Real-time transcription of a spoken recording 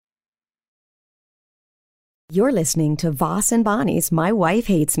You're listening to Voss and Bonnie's My Wife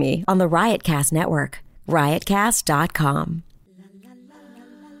Hates Me on the Riotcast Network. Riotcast.com.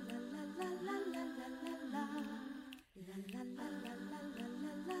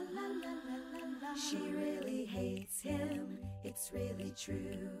 She really hates him, it's really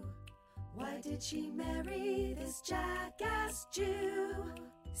true. Why did she marry this jackass Jew?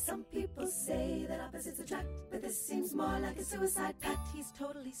 Some people say that opposites attract, but this seems more like a suicide pact. He's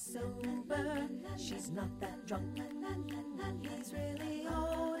totally sober, she's not that drunk. He's really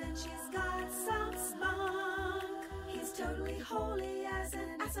old and she's got some spunk. He's totally holy as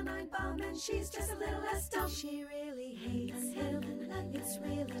an asinine bomb, and she's just a little less dumb. She really hates him, it's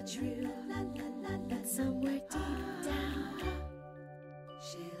really true. But somewhere deep down,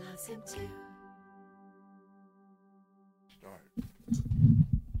 she loves him too.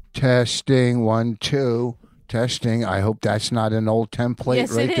 Testing 1 2. Testing. I hope that's not an old template.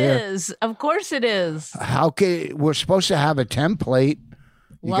 Yes, right it there. is. Of course it is. How can we're supposed to have a template?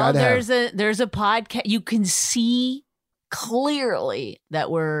 Well, there's a podcast. You can see clearly that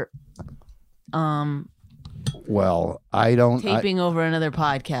we're Well, I don't taping over another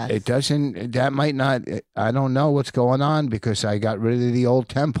podcast. It doesn't. That might not. I don't know what's going on because I got rid of the old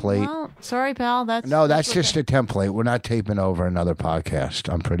template. Well, sorry, pal. That's just a template. We're not taping over another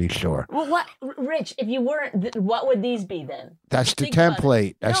podcast. I'm pretty sure. Well, what, Rich? If you weren't, what would these be then? That's the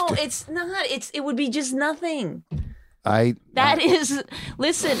template. It's not. It would be just nothing.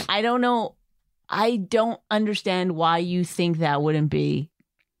 Listen, I don't know. I don't understand why you think that wouldn't be.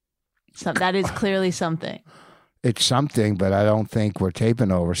 That is clearly something. It's something, but I don't think we're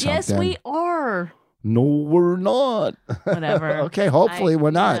taping over something. Yes, we are. No, we're not. Whatever. Okay, hopefully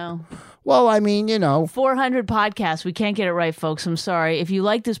we're not. Well, I mean, 400 podcasts. We can't get it right, folks. I'm sorry. If you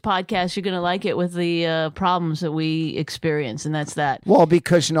like this podcast, you're going to like it with the problems that we experience, and that's that. Well,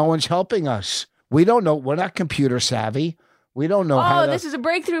 because no one's helping us. We don't know. We're not computer savvy. We don't know how to... this is a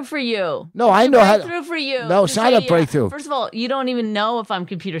breakthrough for you. No, I know how to... breakthrough for you. No, it's not a breakthrough. First of all, you don't even know if I'm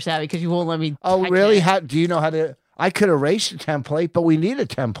computer savvy because you won't let me... Oh, really? Do you know how to... I could erase the template, but we need a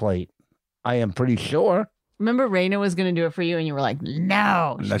template. I am pretty sure. Remember Raina was going to do it for you, and you were like,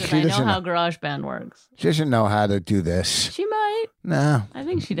 no. She goes, I know how GarageBand works. She doesn't know how to do this. She might. No. I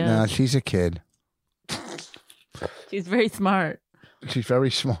think she does. No, she's a kid. She's very smart. She's very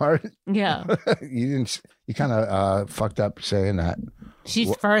smart? Yeah. You kind of fucked up saying that.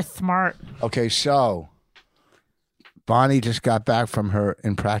 She's very smart. Okay, so Bonnie just got back from her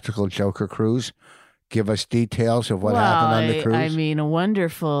Impractical Joker cruise. Give us details of what happened on the cruise. I mean, a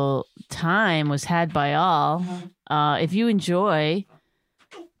wonderful time was had by all. If you enjoy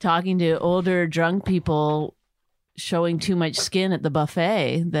talking to older drunk people showing too much skin at the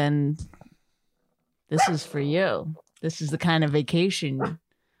buffet, then this is for you. This is the kind of vacation.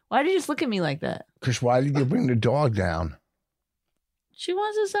 Why did you just look at me like that? Because why did you bring the dog down? She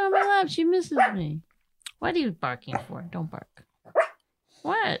wants to sit on my lap. She misses me. What are you barking for? Don't bark.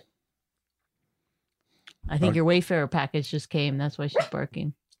 What? I think your Wayfarer package just came. That's why she's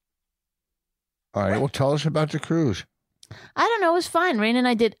barking. All right. Well, tell us about the cruise. I don't know. It was fine. Rain and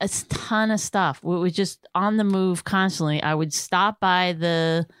I did a ton of stuff. We were just on the move constantly. I would stop by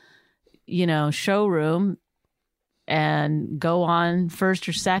the, showroom and go on first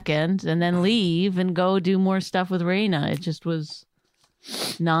or second and then leave and go do more stuff with Raina. It just was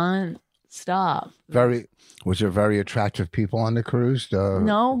non-stop. Was there very attractive people on the cruise?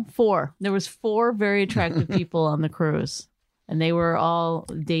 No, 4. There was 4 very attractive people on the cruise. And they were all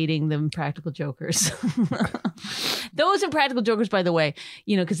dating the Impractical Jokers. Those Impractical Jokers, by the way,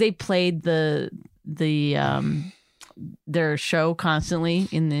 because they played their show constantly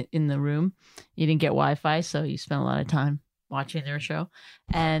in the room. You didn't get Wi-Fi, so you spent a lot of time watching their show.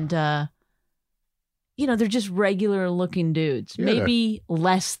 And they're just regular looking dudes. Yeah, maybe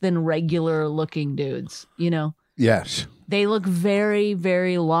less than regular looking dudes, Yes. They look very,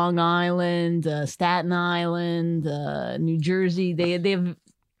 very Long Island, Staten Island, New Jersey. They have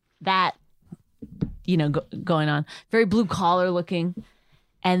that, going on. Very blue collar looking.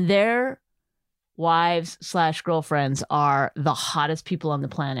 And their wives/girlfriends are the hottest people on the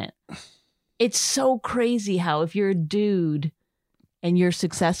planet. It's so crazy how if you're a dude and you're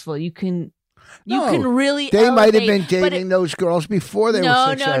successul, you can really They elevate. might have been dating those girls before they were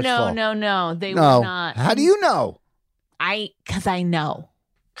successful. No. They were not. How do you know? Because I know.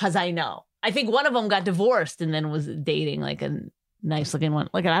 I think one of them got divorced and then was dating like a nice looking one.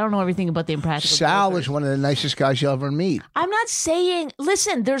 Like, I don't know everything about the Impractical Sal Jokers. is one of the nicest guys you'll ever meet. I'm not saying,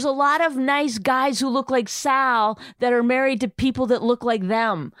 listen, there's a lot of nice guys who look like Sal that are married to people that look like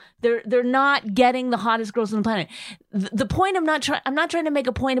them. They're not getting the hottest girls on the planet. The point I'm not trying to make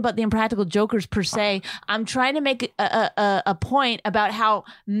a point about the Impractical Jokers per se. I'm trying to make a point about how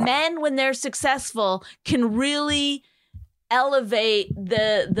men, when they're successful, can really elevate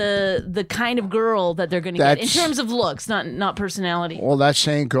the kind of girl that they're going to get in terms of looks, not personality. Well, that's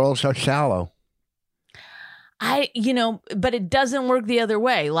saying girls are shallow. But it doesn't work the other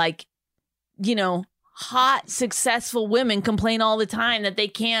way. Like, hot, successful women complain all the time that they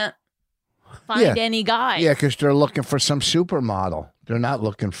can't find any guy. Yeah, because they're looking for some supermodel. They're not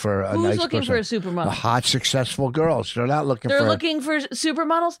looking for a Who's nice looking person. for a supermodel? The hot, successful girls. They're not looking They're looking for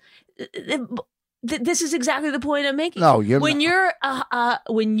supermodels. This is exactly the point I'm making. No, if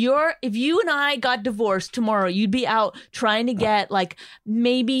you and I got divorced tomorrow, you'd be out trying to get like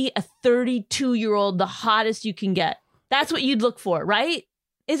maybe a 32-year-old, the hottest you can get. That's what you'd look for, right?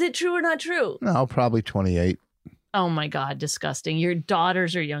 Is it true or not true? No, probably 28. Oh my God, disgusting. Your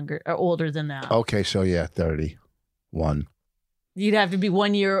daughters are older than that. Okay, so yeah, 31. You'd have to be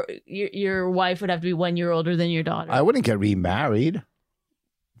 1 year, your wife would have to be 1 year older than your daughter. I wouldn't get remarried.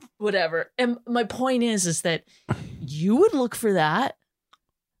 Whatever. And my point is that you would look for that,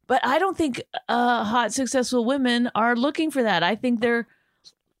 but I don't think hot, successful women are looking for that. I think they're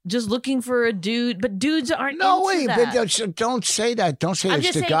just looking for a dude, but dudes aren't into that. But don't say that. Don't say I'm it's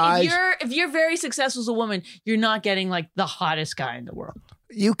just the saying, guys. if you're very successful as a woman, you're not getting like the hottest guy in the world.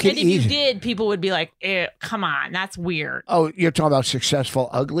 You could And if you did, people would be like, come on, that's weird. Oh, you're talking about successful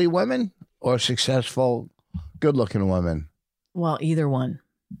ugly women or successful good-looking women? Well, either one.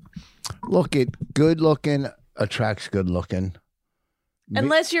 Look, good-looking attracts good-looking.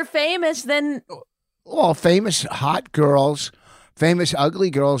 Unless you're famous, then... Well, famous hot girls, famous ugly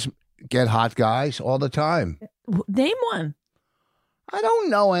girls get hot guys all the time. Name one. I don't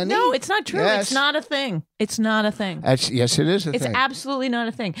know any. No, it's not true. Yes. It's not a thing. It's not a thing. Yes, it is a It's thing. absolutely not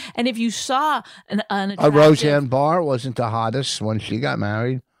a thing. And if you saw an A attractive... Roseanne Barr wasn't the hottest when she got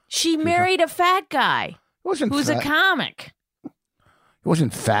married. She married a fat guy Wasn't who's fat. a comic. He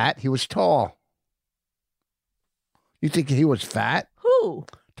wasn't fat. He was tall. You think he was fat? Who?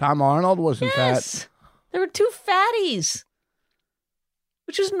 Tom Arnold wasn't Yes. fat. There were two fatties,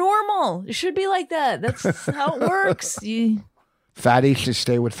 which is normal. It should be like that. That's how it works. Fatties should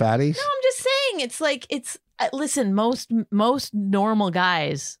stay with fatties? No, I'm just saying. It's like, listen, most normal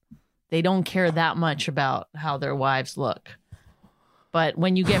guys, they don't care that much about how their wives look. But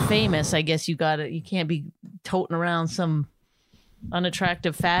when you get famous, I guess you can't be toting around some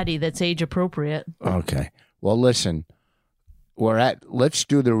unattractive fatty that's age appropriate. Okay. Well, listen, let's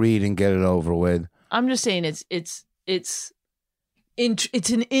do the read and get it over with. I'm just saying it's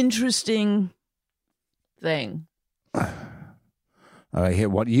an interesting thing. All right, here,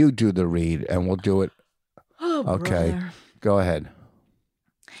 what you do the read and we'll do it. Oh, Okay. brother. Go ahead.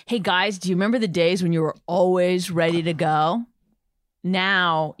 Hey guys, do you remember the days when you were always ready to go?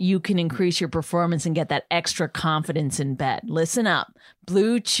 Now you can increase your performance and get that extra confidence in bed. Listen up.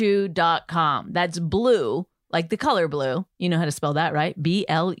 BlueChew.com. That's blue, like the color blue. You know how to spell that, right?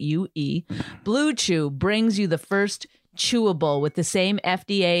 BLUE. Blue Chew brings you the first chewable with the same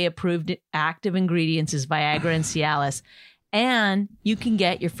FDA-approved active ingredients as Viagra and Cialis. And you can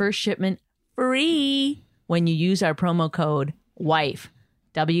get your first shipment free when you use our promo code WIFE.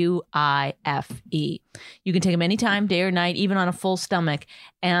 WIFE. You can take them anytime, day or night, even on a full stomach.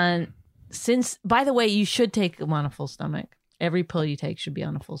 And by the way, you should take them on a full stomach. Every pill you take should be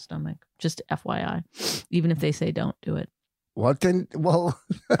on a full stomach. Just FYI. Even if they say don't do it. What then? Well,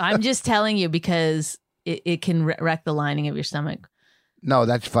 I'm just telling you because it can wreck the lining of your stomach. no,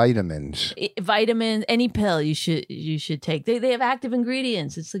 that's vitamins. Vitamins, any pill you should take. They have active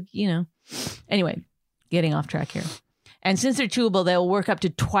ingredients. It's like, Anyway, getting off track here. And since they're chewable, they'll work up to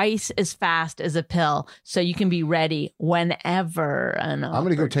twice as fast as a pill, so you can be ready whenever an I'm going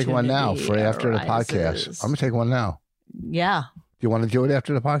to go take one now for after the podcast. I'm going to take one now. Yeah. Do you want to do it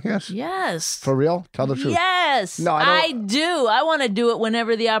after the podcast? Yes. For real? Tell the truth. Yes. No, I do. I want to do it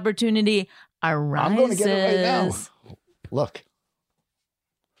whenever the opportunity arises. I'm going to get it right now. Look.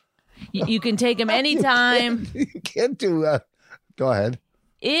 You can take them anytime. You can't do go ahead.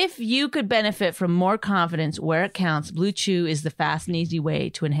 If you could benefit from more confidence where it counts, Blue Chew is the fast and easy way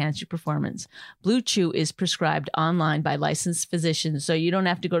to enhance your performance. Blue Chew is prescribed online by licensed physicians, so you don't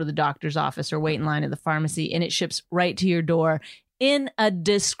have to go to the doctor's office or wait in line at the pharmacy, and it ships right to your door in a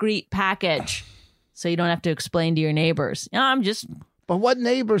discreet package, so you don't have to explain to your neighbors. I'm just But what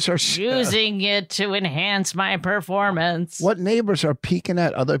neighbors are using it to enhance my performance. What neighbors are peeking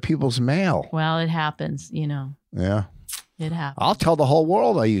at other people's mail? Well, it happens, Yeah. It happens. I'll tell the whole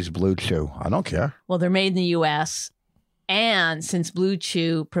world I use Blue Chew. I don't care. Well, they're made in the U.S., and since Blue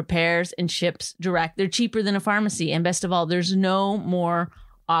Chew prepares and ships direct, they're cheaper than a pharmacy. And best of all, there's no more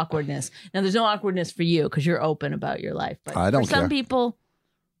awkwardness. Now, there's no awkwardness for you because you're open about your life. But I don't for some care. people,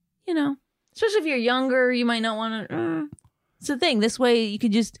 especially if you're younger, you might not want to. It's the thing. This way, you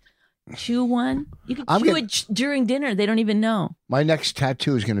could just chew one. You could chew it during dinner. They don't even know. My next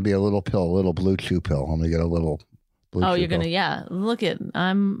tattoo is going to be a little pill, a little Blue Chew pill. I'm going to get a little Blue Chew you're going to, pill. yeah. Look it.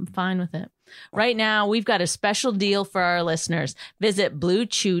 I'm fine with it. Right now, we've got a special deal for our listeners. Visit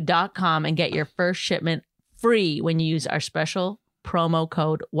bluechew.com and get your first shipment free when you use our special promo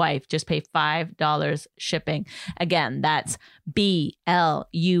code WIFE. Just pay $5 shipping. Again, that's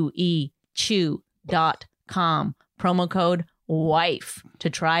BLUE chew.com. Promo code WIFE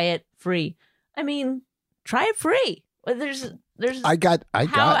to try it free. I mean, try it free. There's I got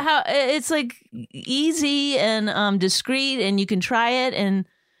how it's like easy and discreet, and you can try it, and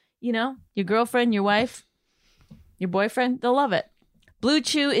your girlfriend, your wife, your boyfriend, they'll love it. Blue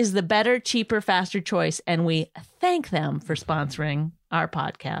Chew is the better, cheaper, faster choice, and we thank them for sponsoring our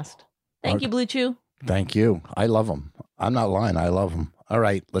podcast. Thank you, Blue Chew. Thank you. I love them. I'm not lying. I love them. All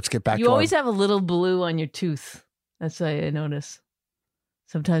right, let's get back to You always have a little blue on your tooth. That's what I notice.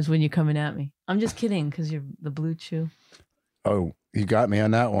 Sometimes when you're coming at me. I'm just kidding because you're the Blue Chew. Oh, you got me on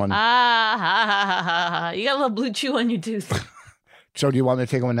that one. You got a little Blue Chew on your tooth. So do you want me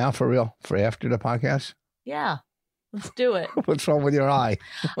to take one now for real? For after the podcast? Yeah, let's do it. What's wrong with your eye?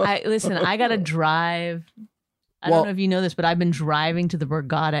 Listen, I got to drive. I don't know if you know this, but I've been driving to the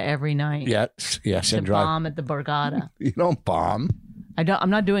Borgata every night. Yes, to and drive. bomb at the Borgata. You don't bomb. I'm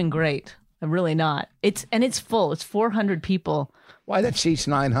not doing great. I'm really not. It's full. It's 400 people. Why that seats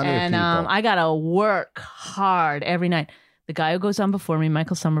 900 and people? I gotta work hard every night. The guy who goes on before me,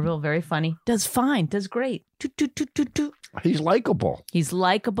 Michael Somerville, very funny, does fine, does great. Toot, toot, toot, toot, toot. He's likable. He's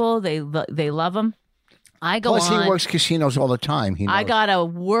likable. They love him. I go Plus, on. he works casinos all the time. He knows. I gotta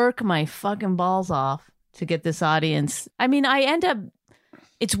work my fucking balls off to get this audience. I mean, I end up.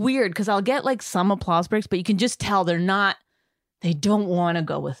 It's weird because I'll get like some applause breaks, but you can just tell they're not. They don't want to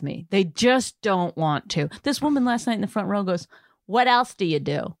go with me. They just don't want to. This woman last night in the front row goes, "What else do you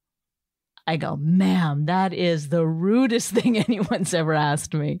do?" I go, "Ma'am, that is the rudest thing anyone's ever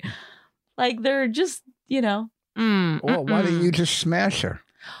asked me." Like they're just, Well, why don't you just smash her?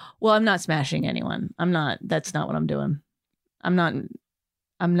 Well, I'm not smashing anyone. I'm not. That's not what I'm doing. I'm not.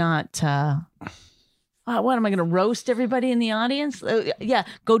 What am I going to roast everybody in the audience? Yeah,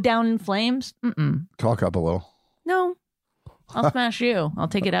 go down in flames. Talk up a little. No, I'll smash you. I'll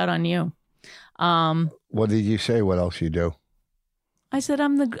take it out on you. What did you say? What else you do? I said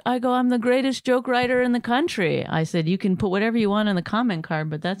I'm the greatest joke writer in the country. I said you can put whatever you want on the comment card,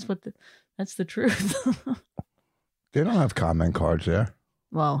 but that's the truth. They don't have comment cards there.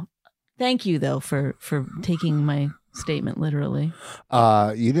 Well, thank you though for taking my statement literally.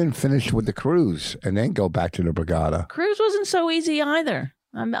 You didn't finish with the cruise and then go back to the Borgata. Cruise wasn't so easy either.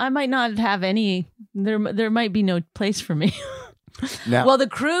 I might not have any. There might be no place for me. Now, well, the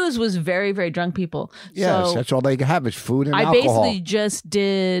cruise was very, very drunk people. Yes, so that's all they have is food and I alcohol. basically just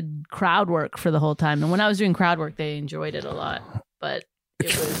did crowd work for the whole time. And when I was doing crowd work, they enjoyed it a lot. But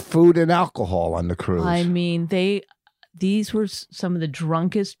it was food and alcohol on the cruise. I mean, these were some of the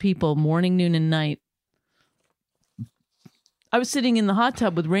drunkest people, morning, noon, and night. I was sitting in the hot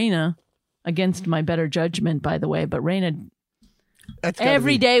tub with Raina, against my better judgment, by the way. But Raina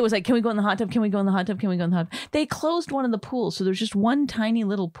every day was like, "Can we go in the hot tub? Can we go in the hot tub? Can we go in the hot tub?" They closed one of the pools, so there's just one tiny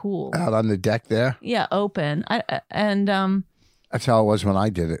little pool out on the deck there. Yeah, open. That's how it was when I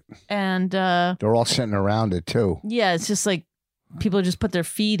did it. And they're all sitting around it too. Yeah, it's just like people just put their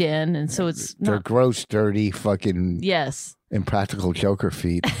feet in, and so it's they're gross, dirty, fucking impractical joker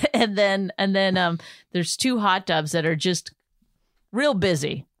feet. and then there's two hot tubs that are just real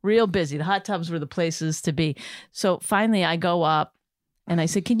busy. The hot tubs were the places to be. So finally I go up and I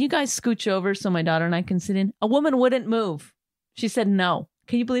said, "Can you guys scooch over so my daughter and I can sit in?" A woman wouldn't move. She said no.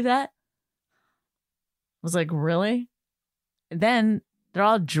 Can you believe that? I was like, really? And then they're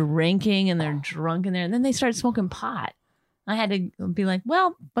all drinking and they're drunk in there. And then they started smoking pot. I had to be like,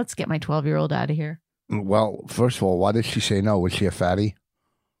 well, let's get my 12-year-old out of here. Well, first of all, why did she say no? Was she a fatty?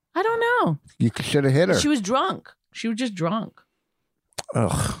 I don't know. You should have hit her. She was drunk. She was just drunk.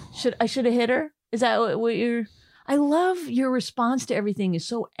 Ugh. I should have hit her? Is that what you're... I love your response to everything is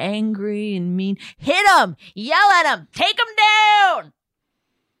so angry and mean. Hit him! Yell at him! Take him down!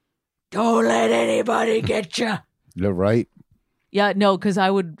 Don't let anybody get you. You're right. Yeah, no, because I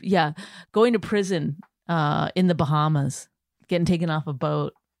would, going to prison in the Bahamas, getting taken off a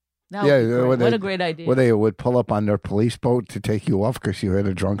boat. That would be great. What a great idea. Where they would pull up on their police boat to take you off because you hit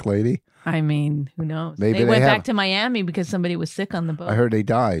a drunk lady. I mean, who knows? Maybe they went back to Miami because somebody was sick on the boat. I heard they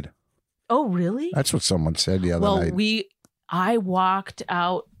died. Oh, really? That's what someone said the other night. Well, I walked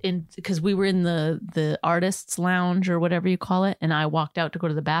out because we were in the artist's lounge or whatever you call it, and I walked out to go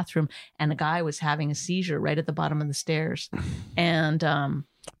to the bathroom, and a guy was having a seizure right at the bottom of the stairs, and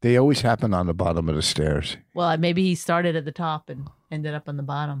they always happen on the bottom of the stairs. Well, maybe he started at the top and ended up on the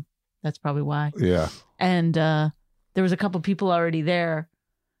bottom. That's probably why. Yeah. And there was a couple people already there.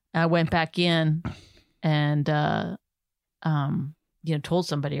 I went back in and told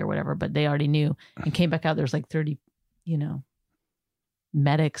somebody or whatever, but they already knew and came back out. There's like 30,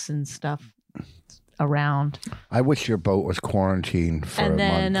 medics and stuff around. I wish your boat was quarantined for a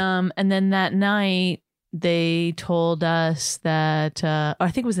month. And then that night they told us that, or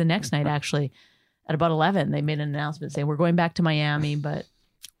I think it was the next night actually, at about 11, they made an announcement saying we're going back to Miami, but.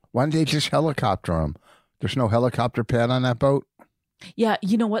 Why don't they just helicopter them? There's no helicopter pad on that boat? Yeah,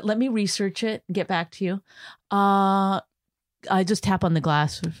 you know what? Let me research it and get back to you. I just tap on the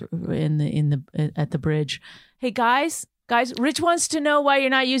glass at the bridge. Hey guys, Rich wants to know why you're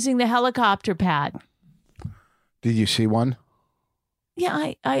not using the helicopter pad. Did you see one?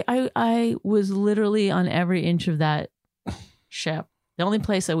 Yeah, I was literally on every inch of that ship. The only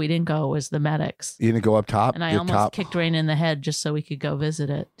place that we didn't go was the medics. You didn't go up top? And I almost kicked Rain in the head just so we could go visit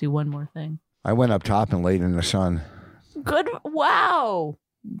it, do one more thing. I went up top and laid in the sun. Good. Wow.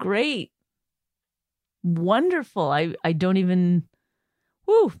 Great. Wonderful. I don't even,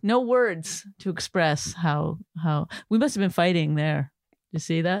 no words to express how we must have been fighting there. You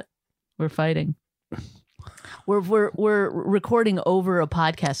see that? We're fighting. We're recording over a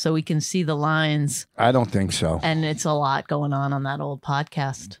podcast so we can see the lines. I don't think so. And it's a lot going on that old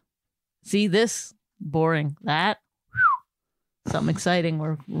podcast. See this? Boring. That? Something exciting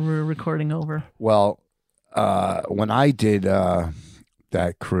we're recording over. Well, when I did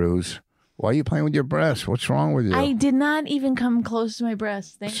that cruise, why are you playing with your breasts? What's wrong with you? I did not even come close to my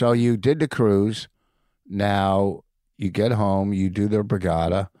breasts. So you did the cruise. Now you get home, you do the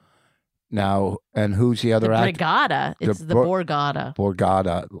Brigada. Now, and who's the other actor? Brigada. It's the Borgata.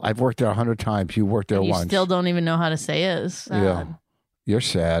 Borgata. I've worked there 100 times. You worked there once. You still don't even know how to say it. It's sad. Yeah. You're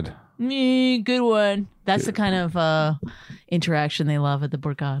sad. Good one. That's the kind of interaction they love at the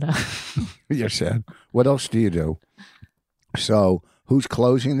Borgata. You're sad. What else do you do? So, who's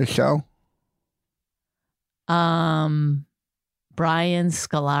closing the show? Brian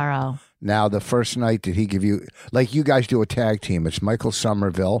Scalaro. Now, the first night, did he give you, like you guys do a tag team? It's Michael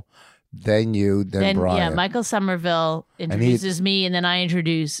Somerville, then you, then Brian. Yeah, Michael Somerville introduces me, and then I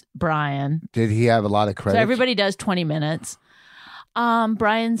introduce Brian. Did he have a lot of credits? So everybody does 20 minutes.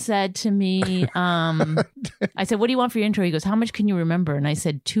 Brian said to me, I said, what do you want for your intro? He goes, how much can you remember? And I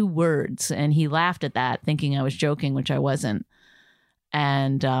said 2 words. And he laughed at that, thinking I was joking, which I wasn't.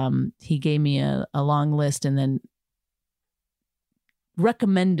 And he gave me a long list and then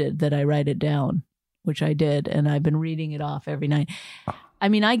recommended that I write it down, which I did. And I've been reading it off every night. I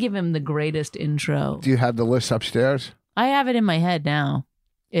mean, I give him the greatest intro. Do you have the list upstairs? I have it in my head now.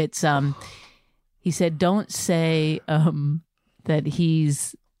 It's, he said, don't say, that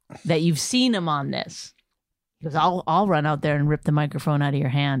you've seen him on this. Because I'll run out there and rip the microphone out of your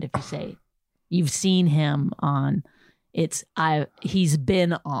hand if you say you've seen him on. He's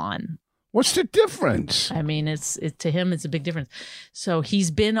been on. What's the difference? I mean, to him it's a big difference. So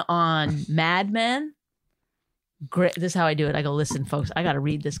he's been on Mad Men. Great. This is how I do it. I go, listen, folks, I got to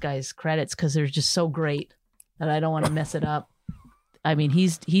read this guy's credits because they're just so great that I don't want to mess it up. I mean,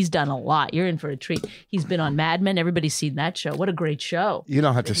 he's done a lot. You're in for a treat. He's been on Mad Men. Everybody's seen that show. What a great show. You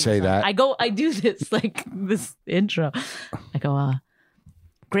don't have to say that. I do this, like this intro. I go,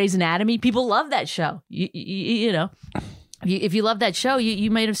 Grey's Anatomy. People love that show. You know, if you love that show, you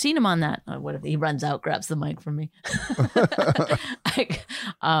might have seen him on that. What if he runs out, grabs the mic from me?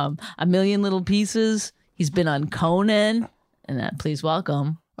 A Million Little Pieces. He's been on Conan. And please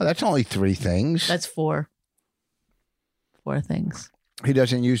welcome. Oh, that's only 3 things. That's 4. 4 things. He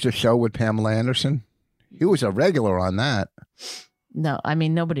doesn't use the show with Pamela Anderson? He was a regular on that. No, I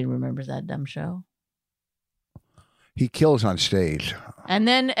mean, nobody remembers that dumb show. He kills on stage. And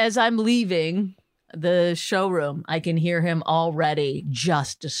then as I'm leaving the showroom, I can hear him already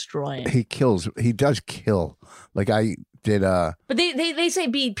just destroying. He kills. He does kill. Like I did. But they say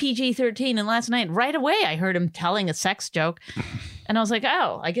be PG-13. And last night, right away, I heard him telling a sex joke. And I was like,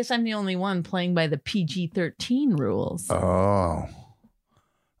 oh, I guess I'm the only one playing by the PG-13 rules. Oh.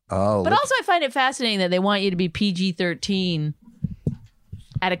 But also I find it fascinating that they want you to be PG-13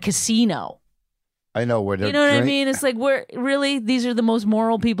 at a casino. I know where they're. You know what I mean? It's like, these are the most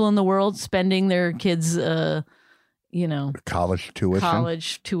moral people in the world spending their kids, college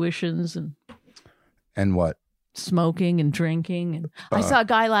tuitions and what? Smoking and drinking. And I saw a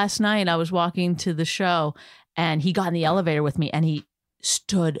guy last night. I was walking to the show, and he got in the elevator with me, and he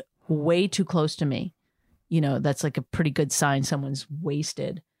stood way too close to me. That's like a pretty good sign someone's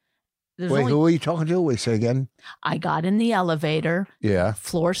wasted. Who are you talking to? Wait, say again. I got in the elevator. Yeah.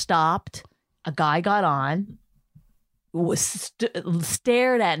 Floor stopped. A guy got on,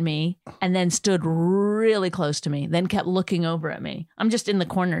 stared at me, and then stood really close to me, then kept looking over at me. I'm just in the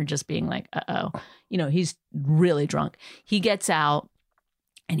corner just being like, uh-oh. He's really drunk. He gets out,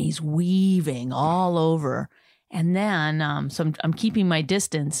 and he's weaving all over. And then, so I'm keeping my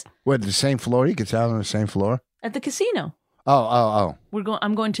distance. What, the same floor? He gets out on the same floor? At the casino. Oh.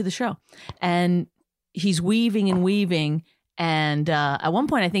 I'm going to the show. And he's weaving and weaving. And at one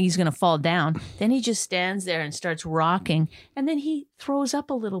point, I think he's going to fall down. Then he just stands there and starts rocking. And then he throws up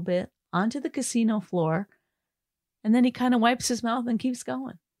a little bit onto the casino floor. And then he kind of wipes his mouth and keeps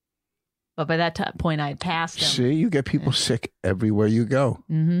going. But by that point, I had passed him. See, you get people sick everywhere you go.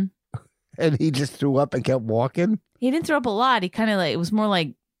 Mm-hmm. And he just threw up and kept walking? He didn't throw up a lot. He kind of it was more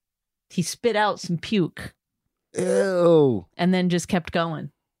like he spit out some puke. Ew. And then just kept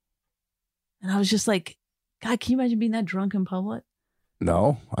going. And I was just like, God, can you imagine being that drunk in public?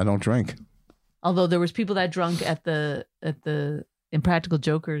 No, I don't drink. Although there was people that drunk at the Impractical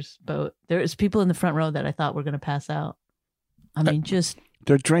Jokers boat. There was people in the front row that I thought were going to pass out. I mean, just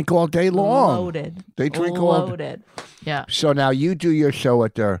they drink all day long. Loaded. They drink loaded. Yeah. So now you do your show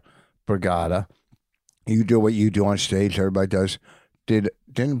at the Borgata. You do what you do on stage. Everybody does.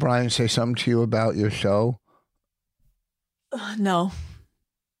 Didn't Brian say something to you about your show? No.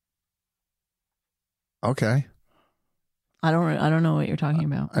 Okay. I don't know what you're talking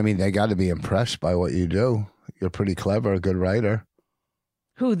about. I mean, they got to be impressed by what you do. You're pretty clever, a good writer.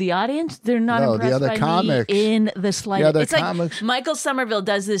 Who, the audience? They're not impressed the other by comics. me in the slightest. The other it's comics. Like Michael Somerville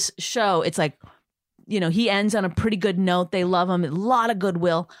does this show. It's like, he ends on a pretty good note. They love him. A lot of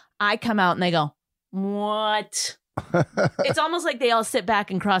goodwill. I come out and they go, what? It's almost like they all sit back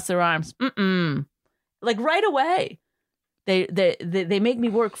and cross their arms. Like right away. They make me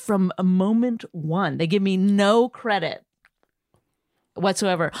work from a moment one. They give me no credit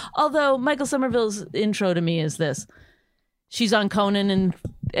whatsoever. Although Michael Somerville's intro to me is this. She's on Conan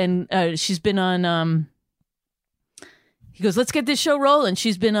and she's been on he goes, let's get this show rolling.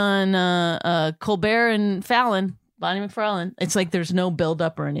 She's been on Colbert and Fallon, Bonnie McFarlane. It's like there's no build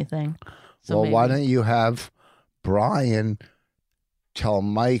up or anything. So why don't you have Brian tell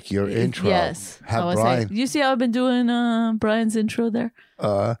Mike your intro? Yes. Have Brian. You see how I've been doing Brian's intro there?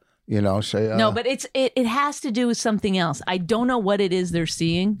 Say no, but it has to do with something else. I don't know what it is they're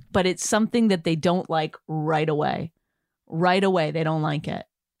seeing, but it's something that they don't like right away. Right away, they don't like it,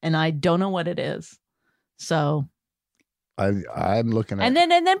 and I don't know what it is. So, I'm looking at, and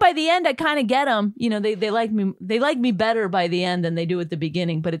then by the end, I kind of get them. They like me. They like me better by the end than they do at the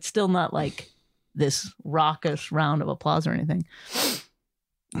beginning, but it's still not like this raucous round of applause or anything.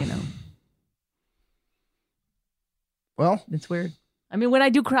 Well, it's weird. I mean, when I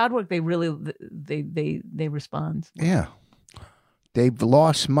do crowd work, they really they respond. Yeah, they've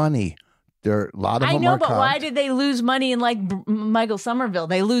lost money. There, a lot of them. I know, but why did they lose money and like Michael Somerville?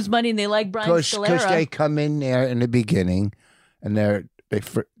 They lose money and they like Brian Scalera. Because they come in there in the beginning, and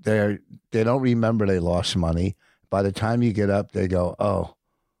they don't remember they lost money. By the time you get up, they go, "Oh,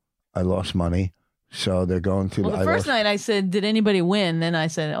 I lost money." So they're going through. Well, the first night I said, "Did anybody win?" Then I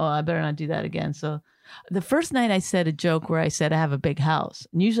said, "Oh, I better not do that again." So the first night I said a joke where I said I have a big house,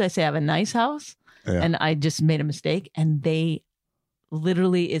 and usually I say I have a nice house, and I just made a mistake, and they.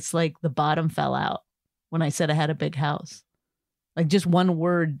 Literally, it's like the bottom fell out when I said I had a big house. Like just one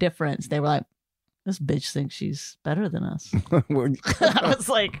word difference. They were like, this bitch thinks she's better than us. I was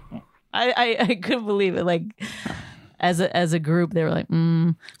like, I couldn't believe it. Like as a group, they were like,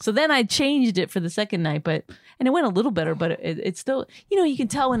 So then I changed it for the second night, and it went a little better, but it's still, you can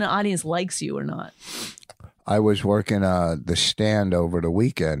tell when an audience likes you or not. I was working the stand over the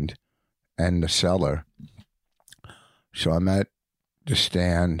weekend and the cellar. So I'm at the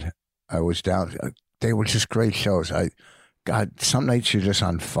stand. I was down. They were just great shows. God, some nights you're just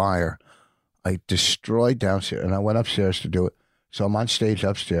on fire. I destroyed downstairs, and I went upstairs to do it. So I'm on stage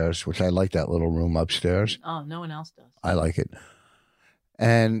upstairs, which I like that little room upstairs. Oh, no one else does. I like it.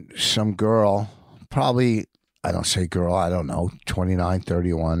 And some girl, probably, I don't say girl, I don't know, 29,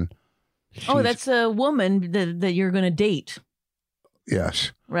 31. That's a woman that you're going to date.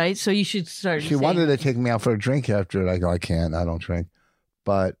 Yes. Right? So you should start. She wanted to take me out for a drink after it. I go, I can't. I don't drink.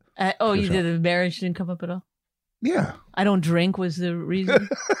 But you did the marriage didn't come up at all? yeah. I don't drink was the reason.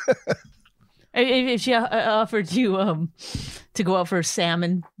 If she offered you to go out for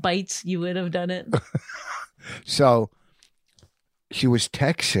salmon bites, you would have done it. So she was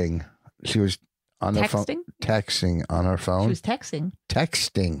texting. She was on her phone. Texting on her phone. She was texting.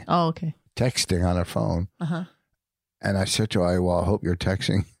 Texting. Oh, okay. Texting on her phone. Uh-huh. And I said to her, well, I hope you're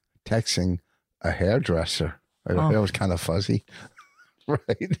texting a hairdresser. Her hair was kind of fuzzy.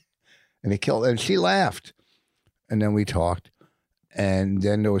 Right. And she laughed. And then we talked. And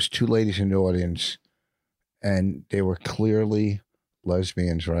then there was two ladies in the audience, and they were clearly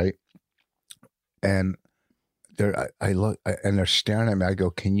lesbians, right? And I look, and they're staring at me. I go,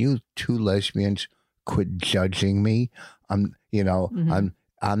 "Can you two lesbians quit judging me? I'm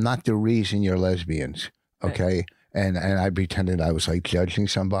not the reason you're lesbians, okay?" Right. And I pretended I was like judging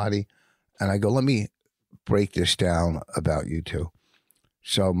somebody, and I go, "Let me break this down about you two."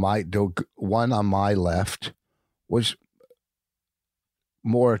 So the one on my left was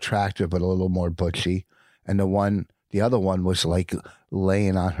more attractive, but a little more butchy. And the other one was like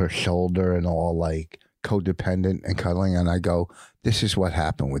laying on her shoulder and all like codependent and cuddling. And I go, this is what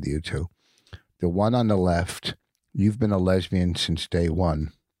happened with you two. The one on the left, you've been a lesbian since day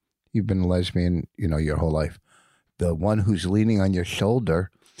one. You've been a lesbian, your whole life. The one who's leaning on your shoulder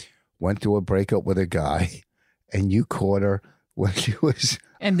went through a breakup with a guy, and you caught her when she was...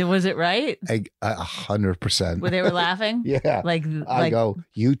 And was it right? 100%. Where they were laughing? Yeah. I go,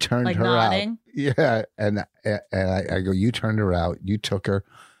 you turned her nodding? Out. Yeah. And I go, you turned her out. You took her.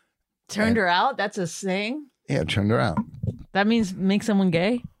 Turned her out? That's a saying? Yeah, turned her out. That means make someone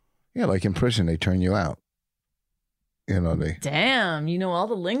gay? Yeah, like in prison, they turn you out. Damn, you know all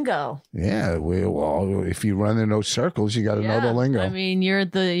the lingo. Yeah, well, if you run in those circles, you got to know the lingo. I mean, you're in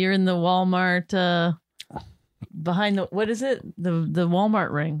the Walmart... behind what is it? The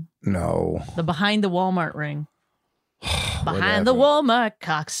Walmart ring. No. The behind the Walmart ring. Behind the Walmart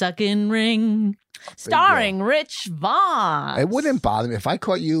cocksucking ring. Starring Rich Vaughn. It wouldn't bother me. If I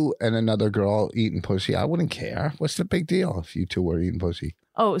caught you and another girl eating pussy, I wouldn't care. What's the big deal if you two were eating pussy?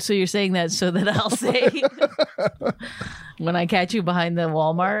 Oh, so you're saying that so that I'll say when I catch you behind the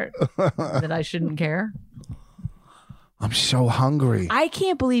Walmart that I shouldn't care? I'm so hungry. I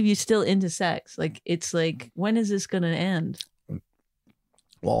can't believe you're still into sex. Like, it's like, when is this going to end?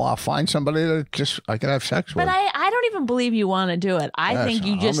 Well, I'll find somebody that I can have sex with. But I don't even believe you want to do it. I think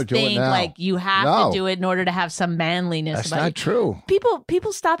you just think like you have to do it in order to have some manliness. That's not true.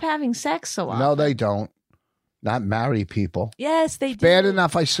 People stop having sex so often. No, they don't. Not married people. Yes, they do. Bad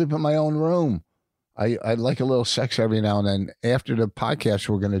enough I sleep in my own room. I like a little sex every now and then. After the podcast,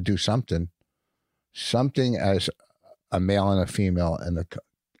 we're going to do something. Something as a male and a female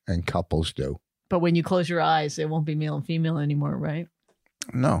and couples do. But when you close your eyes, it won't be male and female anymore, right?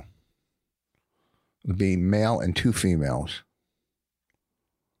 No. It'll be male and two females.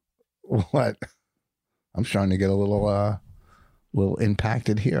 What? I'm starting to get a little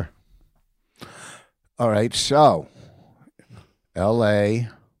impacted here. All right, so L.A.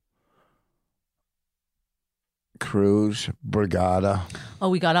 cruise, Brigada. Oh,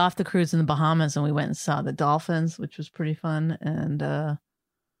 we got off the cruise in the Bahamas and we went and saw the dolphins, which was pretty fun. And the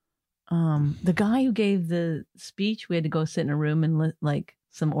guy who gave the speech, we had to go sit in a room and like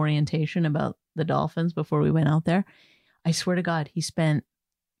some orientation about the dolphins before we went out there. I swear to God, he spent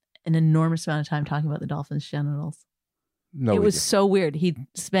an enormous amount of time talking about the dolphins' genitals. No, it was so weird. He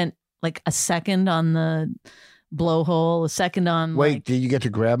spent like a second on the blowhole, a second on. Wait, did you get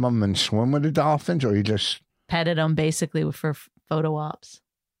to grab them and swim with the dolphins, or you just petted them basically for photo ops?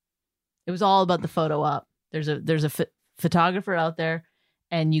 It was all about the photo op. There's a photographer out there,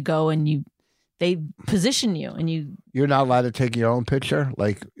 and you go and they position you, and you're not allowed to take your own picture,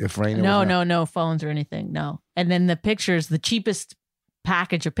 like if Raina. No phones or anything. No, and then the pictures, the cheapest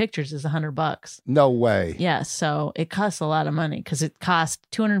package of pictures is $100. No way. Yeah, so it costs a lot of money because it costs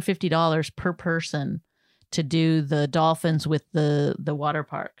 $250 per person to do the dolphins with the water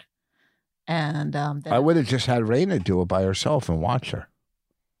park. And I would have just had Raina do it by herself and watch her.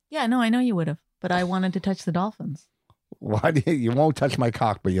 Yeah, no, I know you would have, but I wanted to touch the dolphins. Why do you won't touch my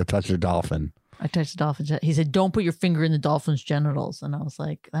cock, but you'll touch the dolphin? I touched the dolphin. He said, "Don't put your finger in the dolphin's genitals," and I was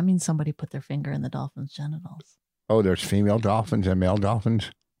like, "That means somebody put their finger in the dolphin's genitals." Oh, there's female dolphins and male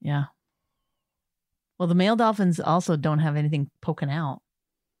dolphins? Yeah. Well, the male dolphins also don't have anything poking out.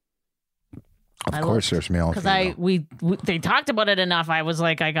 Of course there's male and female. Because they talked about it enough. I was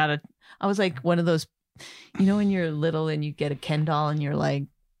like, I was like one of those, when you're little and you get a Ken doll and you're like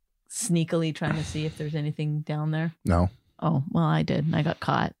sneakily trying to see if there's anything down there? No. Oh, well, I did. And I got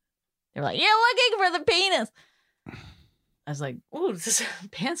caught. They're like, "You're looking for the penis." I was like, "Ooh, this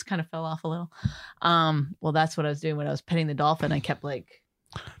pants kind of fell off a little." Well, that's what I was doing when I was petting the dolphin. I kept like.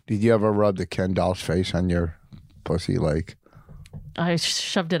 Did you ever rub the Ken doll's face on your pussy? Like, I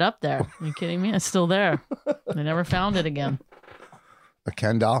shoved it up there. Are you kidding me? It's still there. I never found it again. a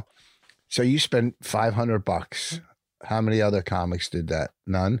Ken doll? So you spent $500. How many other comics did that?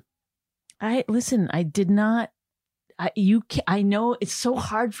 None? I did not. I know it's so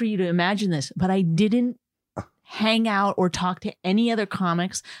hard for you to imagine this, but I didn't hang out or talk to any other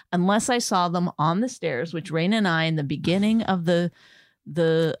comics unless I saw them on the stairs, which Raina and I in the beginning of the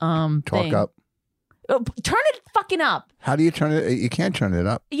Talk thing. up. Oh, turn it fucking up. How do you turn it? You can't turn it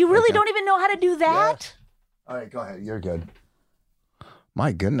up. You really don't even know how to do that? All right, go ahead. You're good.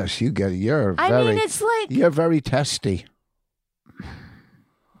 My goodness, you get it. You're it's like you're very testy.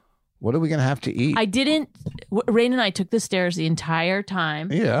 What are we gonna have to eat? I didn't. Rain and I took the stairs the entire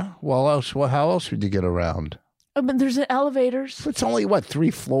time. Yeah. Well, how else would you get around? But there's elevators. It's only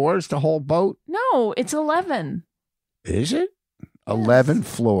 3 floors, the whole boat? No, it's 11. Is it? 11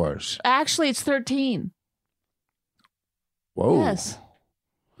 floors. Actually, it's 13. Whoa. Yes.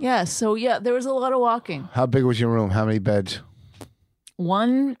 Yes. So yeah, there was a lot of walking. How big was your room? How many beds?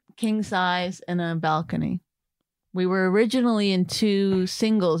 1 king size and a balcony. We were originally in 2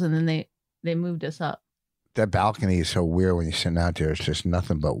 singles, and then they moved us up. That balcony is so weird when you're sitting out there. It's just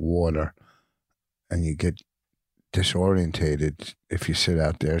nothing but water, and you get disorientated if you sit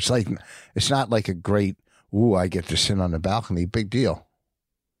out there. It's not like a great, ooh, I get to sit on the balcony. Big deal,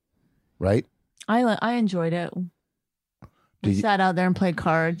 right? I enjoyed it. We sat out there and played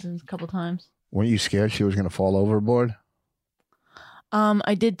cards a couple times. Weren't you scared she was going to fall overboard?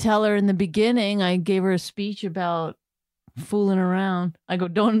 I did tell her in the beginning. I gave her a speech about fooling around. I go,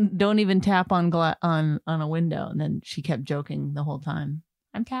 don't even tap on a window, and then she kept joking the whole time.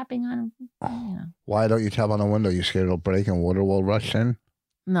 I'm tapping on. Why don't you tap on a window? You scared it'll break and water will rush in?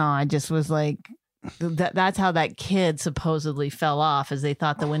 No, I just was like, that's how that kid supposedly fell off, as they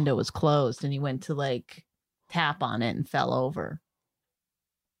thought the window was closed, and he went to like tap on it and fell over.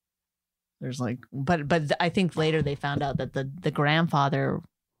 There's but I think later they found out that the grandfather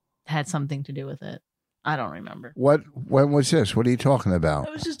had something to do with it. I don't remember. When was this? What are you talking about?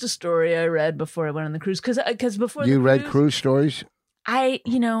 It was just a story I read before I went on the cruise. Because before you read cruise stories? I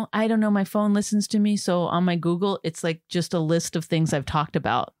don't know. My phone listens to me. So on my Google, it's like just a list of things I've talked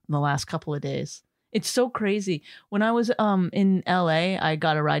about in the last couple of days. It's so crazy. When I was in LA, I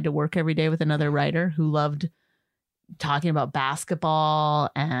got a ride to work every day with another writer who loved talking about basketball,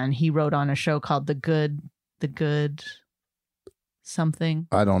 and he wrote on a show called The Good something.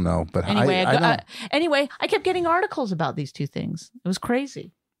 I don't know, but anyway, I kept getting articles about these two things. It was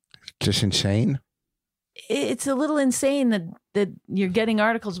crazy. Just insane. It's a little insane that you're getting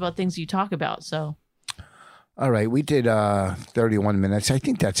articles about things you talk about. So, all right, we did 31 minutes. I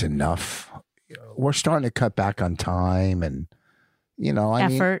think that's enough. We're starting to cut back on time, and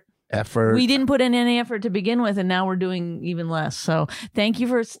effort. We didn't put in any effort to begin with, and now we're doing even less. So thank you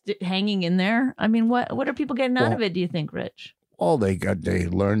for hanging in there. I mean, what are people getting out of it, do you think, Rich? Well, they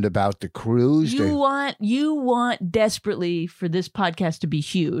learned about the cruise. You want desperately for this podcast to be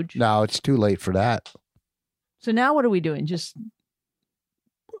huge. No, it's too late for that. So now what are we doing? Just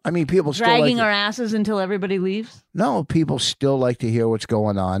people dragging still our asses until everybody leaves? No, people still like to hear what's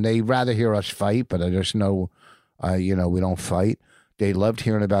going on. They rather hear us fight, but I just know, we don't fight. They loved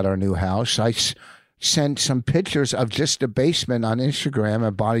hearing about our new house. I sent some pictures of just the basement on Instagram,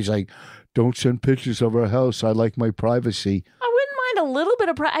 and Bonnie's like, don't send pictures of our house. I like my privacy. I wouldn't mind a little bit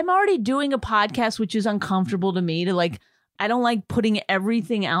of I'm already doing a podcast, which is uncomfortable to me. I don't like putting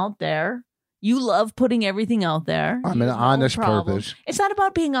everything out there. You love putting everything out there. I'm an honest purpose. It's not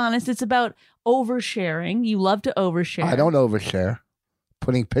about being honest. It's about oversharing. You love to overshare. I don't overshare.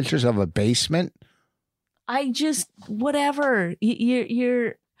 Putting pictures of a basement. I just, whatever.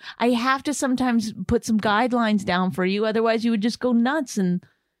 I have to sometimes put some guidelines down for you. Otherwise, you would just go nuts and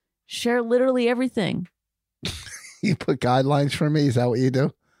share literally everything. You put guidelines for me? Is that what you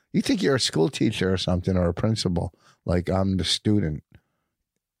do? You think you're a school teacher or something, or a principal? Like I'm the student.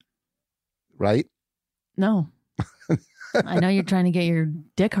 Right? No. I know you're trying to get your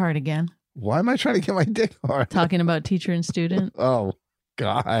dick hard again. Why am I trying to get my dick hard? Talking about teacher and student. Oh,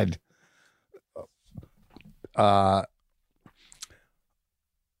 God. What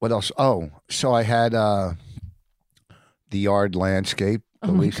else? Oh, so I had the yard landscape.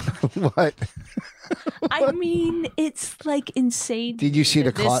 What? I mean, it's like insane. Did you see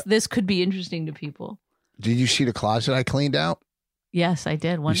the closet? This could be interesting to people. Did you see the closet I cleaned out? Yes, I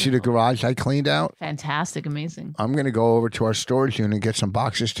did. Wonderful. You see the garage I cleaned out? Fantastic. Amazing. I'm going to go over to our storage unit and get some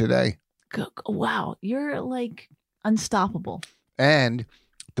boxes today. Wow. You're like unstoppable. And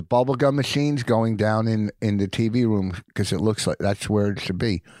the bubblegum machine's going down in the TV room because it looks like that's where it should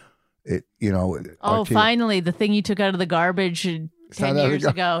be. Oh, finally, the thing you took out of the garbage 10 years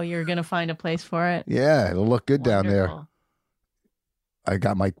ago, you're going to find a place for it. Yeah, it'll look good down there. I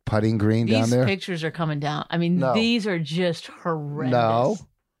got my putting green down there. These pictures are coming down. I mean, these are just horrendous. No.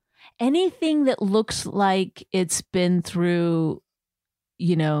 Anything that looks like it's been through,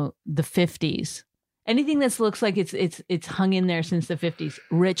 the 50s. Anything that looks like it's hung in there since the 50s.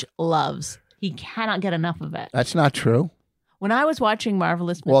 Rich loves. He cannot get enough of it. That's not true. When I was watching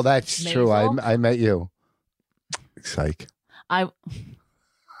Marvelous Miss Well, that's Maisel, true. I met you. Psych. Oh,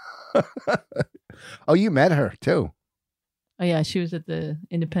 you met her too. Oh yeah, she was at the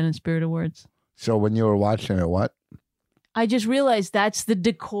Independent Spirit Awards. So when you were watching it, what? I just realized that's the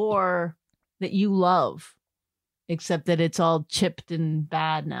decor that you love, except that it's all chipped and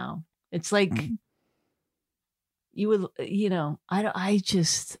bad now. It's like you would, I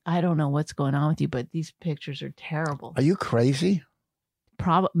don't know what's going on with you, but these pictures are terrible. Are you crazy?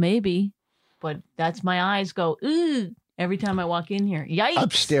 Maybe, but that's my eyes go, ooh, every time I walk in here. Yikes.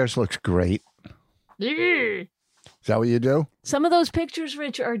 Upstairs looks great. Ugh. Is that what you do? Some of those pictures,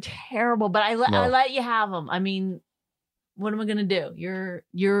 Rich, are terrible, but I let you have them. I mean, what am I going to do?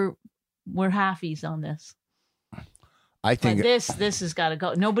 We're halfies on this. I think but this has got to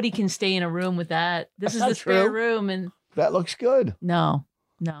go. Nobody can stay in a room with that. This is the spare room, and that looks good. No.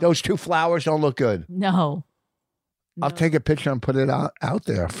 Those two flowers don't look good. No. I'll take a picture and put it out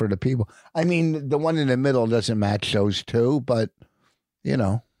there for the people. I mean, the one in the middle doesn't match those two, but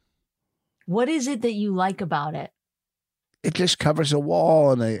What is it that you like about it? It just covers a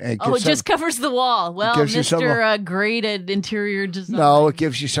wall, and it just covers the wall. Well, Mr. Graded interior design. No, it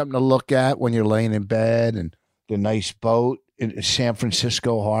gives you something to look at when you're laying in bed, and the nice boat in San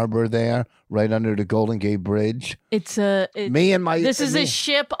Francisco Harbor there, right under the Golden Gate Bridge. This is a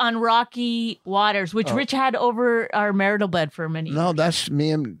ship on rocky waters, which Rich had over our marital bed for many years. No, that's me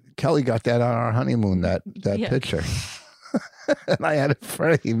and Kelly got that on our honeymoon. That picture, and I had it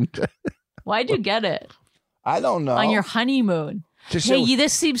framed. Why'd you get it? I don't know. On your honeymoon.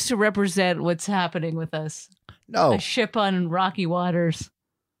 This seems to represent what's happening with us. No. A ship on rocky waters.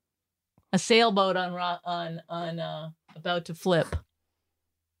 A sailboat on about to flip.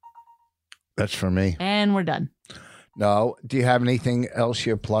 That's for me. And we're done. No. Do you have anything else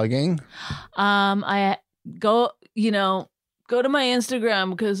you're plugging? I go to my Instagram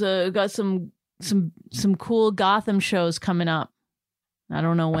because I got some cool Gotham shows coming up. I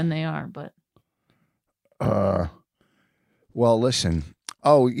don't know when they are, but well, listen.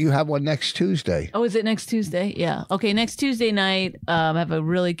 Oh, you have one next Tuesday. Oh, is it next Tuesday? Yeah. Okay, next Tuesday night, I have a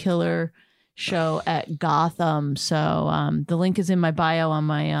really killer show at Gotham. So the link is in my bio on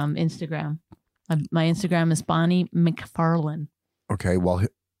my Instagram. My Instagram is Bonnie McFarlane. Okay, well,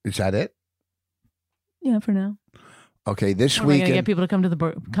 is that it? Yeah, for now. Okay, this weekend. We're going to get people to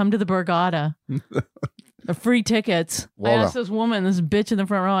come to the Borgata. Free tickets. I asked this woman, this bitch in the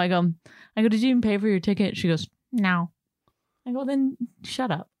front row, I go, did you even pay for your ticket? She goes, no. I go, then shut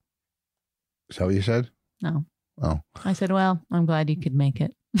up. Is that what you said? No. Oh. I said, well, I'm glad you could make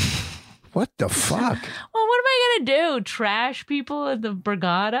it. What the fuck? Well, what am I going to do? Trash people at the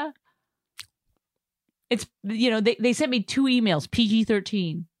Borgata? It's, they sent me 2 emails,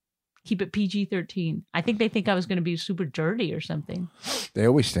 PG-13. Keep it PG-13. I think they think I was going to be super dirty or something. They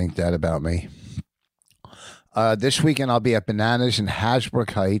always think that about me. This weekend, I'll be at Bananas in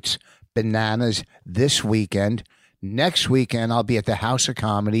Hasbrook Heights. Bananas this weekend. Next weekend, I'll be at the House of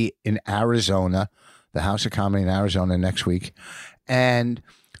Comedy in Arizona. The House of Comedy in Arizona next week. And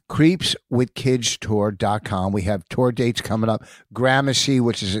creepswithkidstour.com. We have tour dates coming up. Gramercy,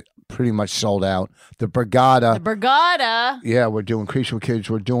 which is pretty much sold out. The Borgata. Yeah, we're doing Creeps with Kids.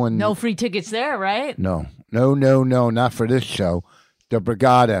 We're doing... No free tickets there, right? No, not for this show. The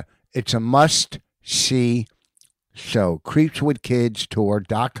Borgata. It's a must-see show.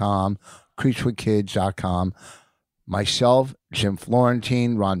 Creepswithkidstour.com. Creepswithkids.com. Myself, Jim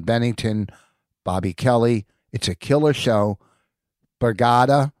Florentine, Ron Bennington, Bobby Kelly. It's a killer show.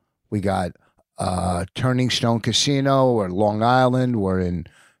 Borgata. We got Turning Stone Casino. We're in Long Island. We're in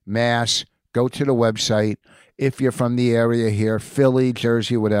Mass. Go to the website. If you're from the area here, Philly,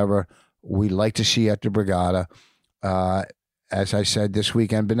 Jersey, whatever, we'd like to see you at the Borgata. As I said, this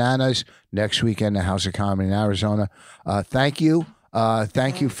weekend, Bananas. Next weekend, the House of Comedy in Arizona. Thank you.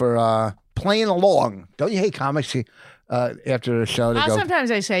 Thank you for playing along. Don't you hate comics after the show?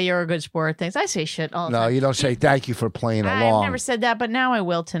 Sometimes I say you're a good sport. Things I say shit all the time. No, you don't say thank you for playing along. I've never said that, but now I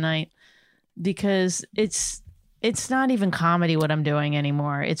will tonight because it's not even comedy what I'm doing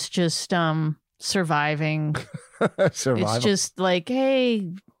anymore. It's just surviving. Survival. It's just like,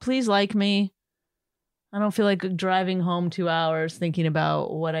 hey, please like me. I don't feel like driving home 2 hours thinking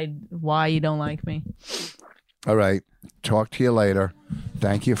about why you don't like me. All right. Talk to you later.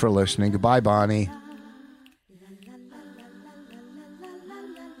 Thank you for listening. Goodbye, Bonnie.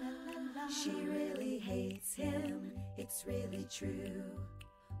 She really hates him, it's really true.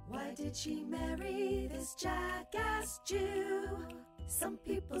 Why did she marry this jackass Jew? Some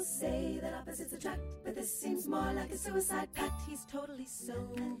people say that opposites attract, but this seems more like a suicide pact. He's totally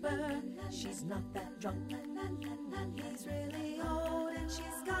sober, she's not that drunk. He's really old and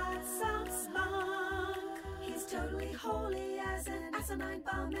she's got some spunk. He's totally holy as an asinine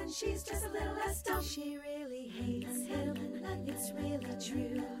bomb, and she's just a little less dumb. She really hates him, it's really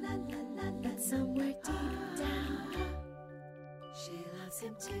true. But somewhere deep down, she loves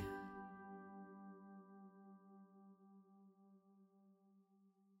him too.